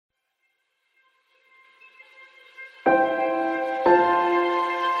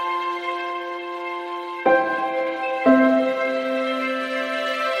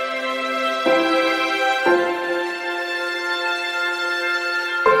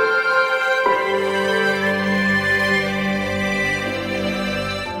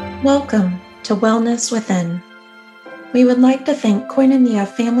Welcome to Wellness Within. We would like to thank Koinonia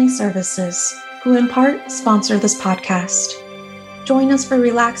Family Services, who in part sponsor this podcast. Join us for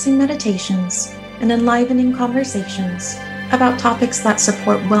relaxing meditations and enlivening conversations about topics that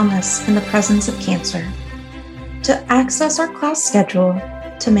support wellness in the presence of cancer. To access our class schedule,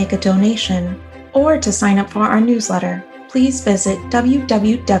 to make a donation, or to sign up for our newsletter, please visit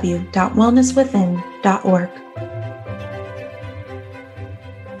www.wellnesswithin.org.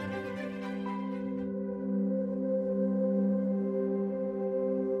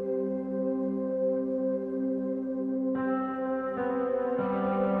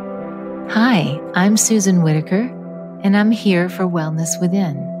 Hi, I'm Susan Whitaker, and I'm here for Wellness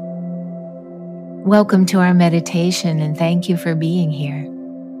Within. Welcome to our meditation, and thank you for being here.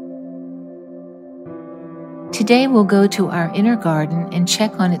 Today we'll go to our inner garden and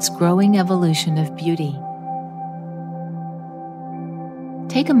check on its growing evolution of beauty.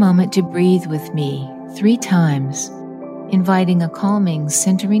 Take a moment to breathe with me 3 times, inviting a calming,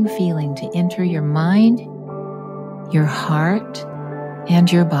 centering feeling to enter your mind, your heart, and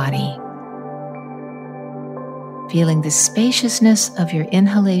your body. Feeling the spaciousness of your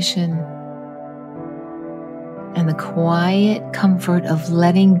inhalation and the quiet comfort of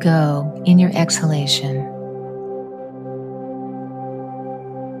letting go in your exhalation.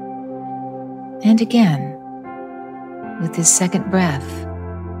 And again, with this second breath,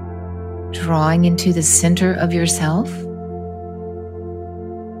 drawing into the center of yourself,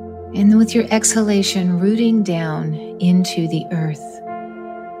 and with your exhalation, rooting down into the earth.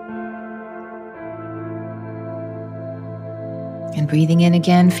 And breathing in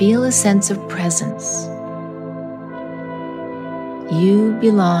again, feel a sense of presence. You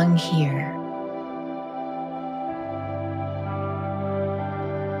belong here.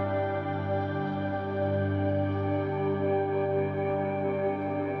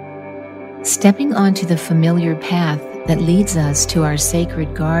 Stepping onto the familiar path that leads us to our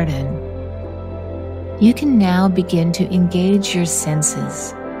sacred garden, you can now begin to engage your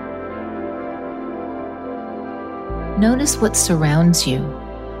senses. Notice what surrounds you,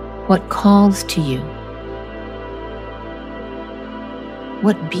 what calls to you,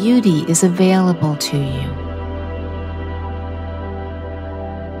 what beauty is available to you.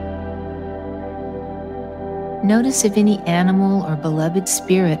 Notice if any animal or beloved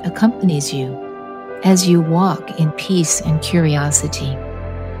spirit accompanies you as you walk in peace and curiosity.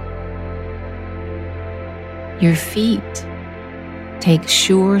 Your feet take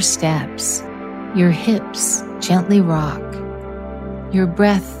sure steps. Your hips gently rock. Your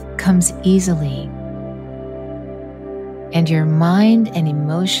breath comes easily. And your mind and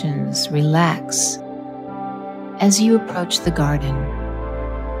emotions relax as you approach the garden.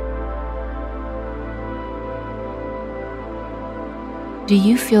 Do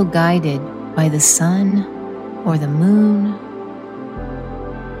you feel guided by the sun or the moon,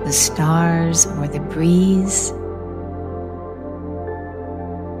 the stars or the breeze?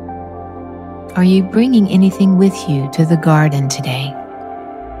 Are you bringing anything with you to the garden today?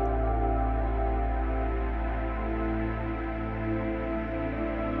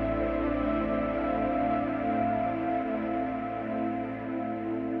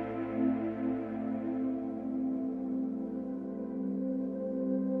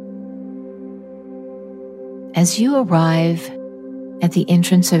 As you arrive at the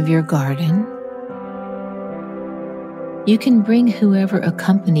entrance of your garden, you can bring whoever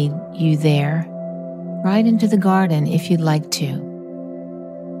accompanied you there right into the garden if you'd like to.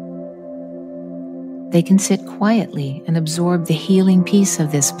 They can sit quietly and absorb the healing peace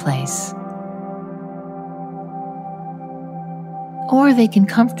of this place. Or they can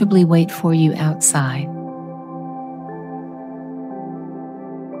comfortably wait for you outside.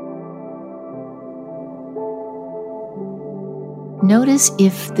 Notice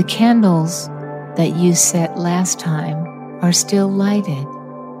if the candles that you set last time are still lighted.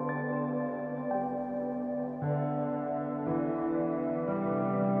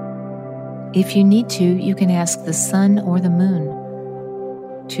 If you need to, you can ask the sun or the moon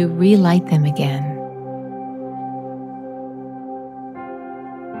to relight them again.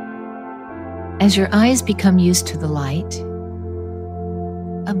 As your eyes become used to the light,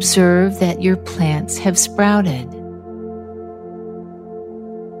 observe that your plants have sprouted.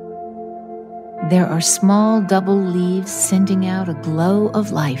 There are small double leaves sending out a glow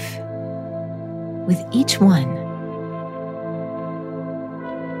of life with each one.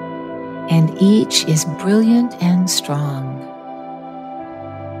 And each is brilliant and strong.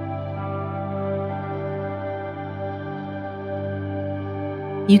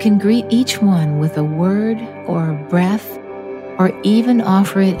 You can greet each one with a word or a breath or even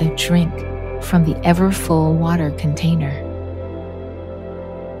offer it a drink from the ever-full water container.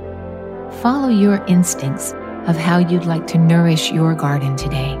 Follow your instincts of how you'd like to nourish your garden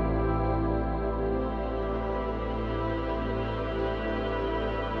today.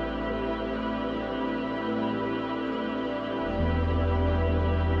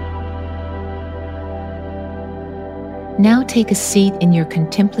 Now take a seat in your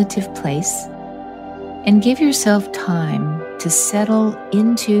contemplative place and give yourself time to settle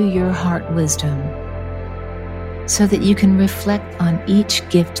into your heart wisdom so that you can reflect on each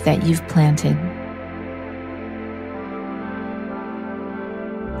gift that you've planted.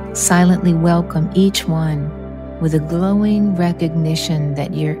 Silently welcome each one with a glowing recognition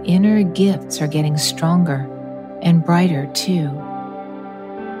that your inner gifts are getting stronger and brighter too,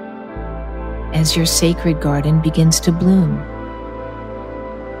 as your sacred garden begins to bloom.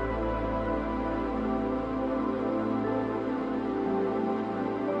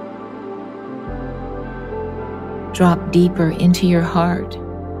 Drop deeper into your heart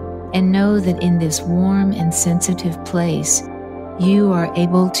and know that in this warm and sensitive place, you are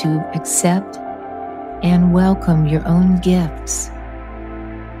able to accept and welcome your own gifts,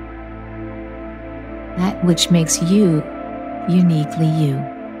 that which makes you uniquely you.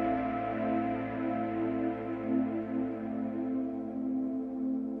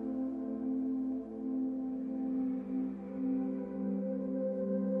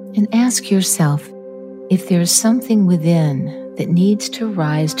 And ask yourself if there's something within that needs to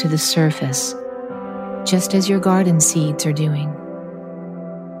rise to the surface, just as your garden seeds are doing.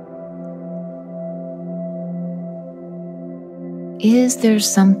 Is there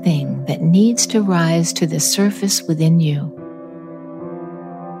something that needs to rise to the surface within you?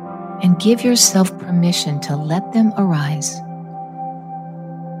 And give yourself permission to let them arise.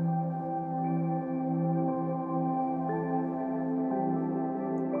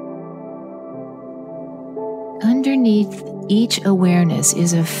 Underneath each awareness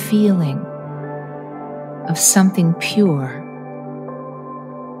is a feeling of something pure.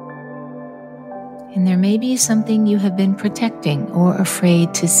 And there may be something you have been protecting or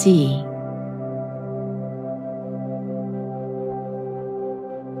afraid to see.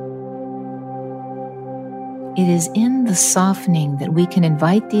 It is in the softening that we can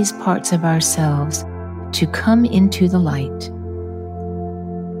invite these parts of ourselves to come into the light,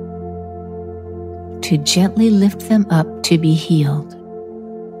 to gently lift them up to be healed.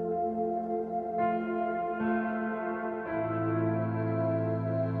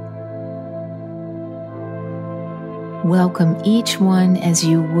 Welcome each one as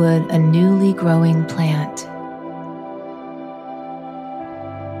you would a newly growing plant.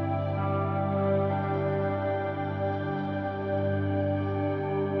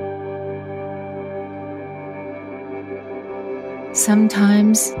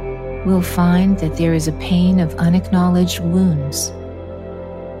 Sometimes we'll find that there is a pain of unacknowledged wounds.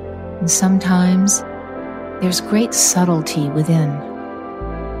 And sometimes there's great subtlety within.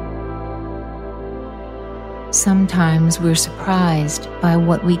 Sometimes we're surprised by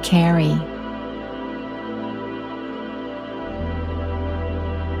what we carry.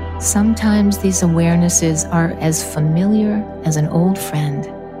 Sometimes these awarenesses are as familiar as an old friend.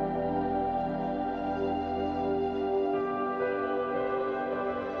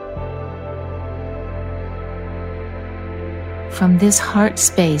 From this heart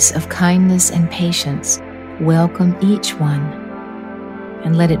space of kindness and patience, welcome each one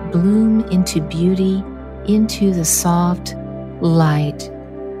and let it bloom into beauty, into the soft light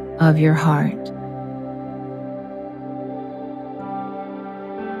of your heart.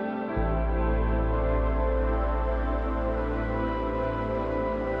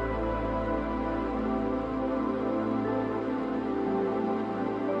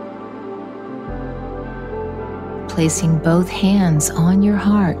 Placing both hands on your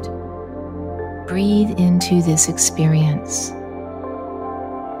heart, breathe into this experience.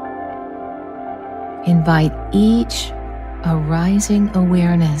 Invite each arising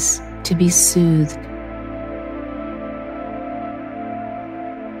awareness to be soothed.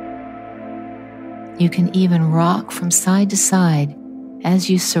 You can even rock from side to side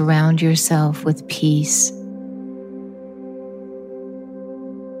as you surround yourself with peace.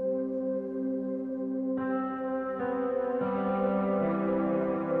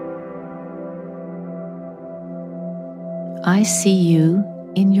 I see you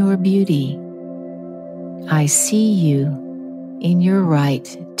in your beauty. I see you in your right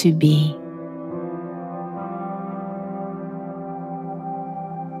to be.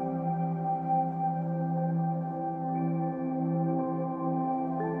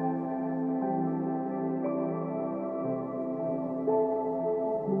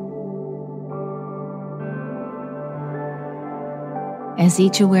 As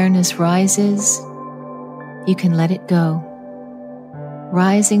each awareness rises, you can let it go,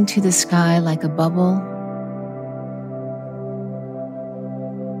 rising to the sky like a bubble,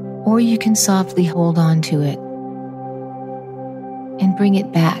 or you can softly hold on to it and bring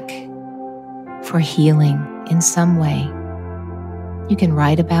it back for healing in some way. You can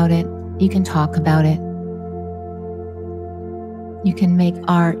write about it, you can talk about it, you can make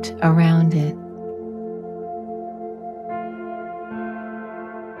art around it.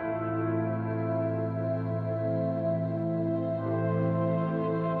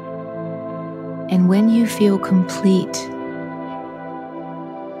 And when you feel complete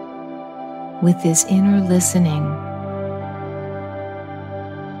with this inner listening,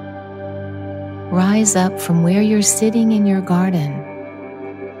 rise up from where you're sitting in your garden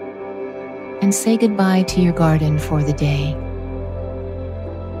and say goodbye to your garden for the day.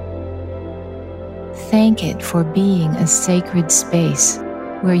 Thank it for being a sacred space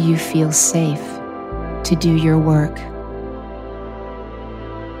where you feel safe to do your work.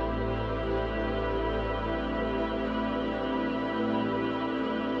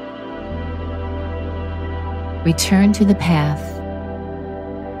 Return to the path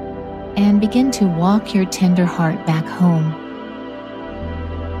and begin to walk your tender heart back home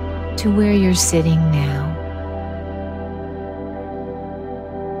to where you're sitting now.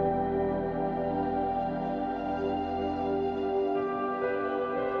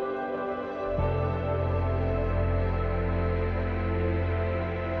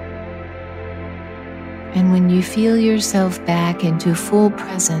 And when you feel yourself back into full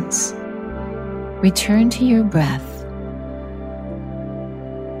presence, return to your breath,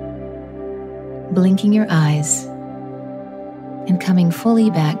 blinking your eyes and coming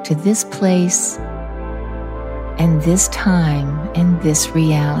fully back to this place and this time and this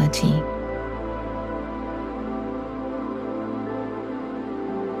reality.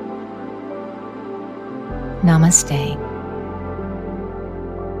 Namaste.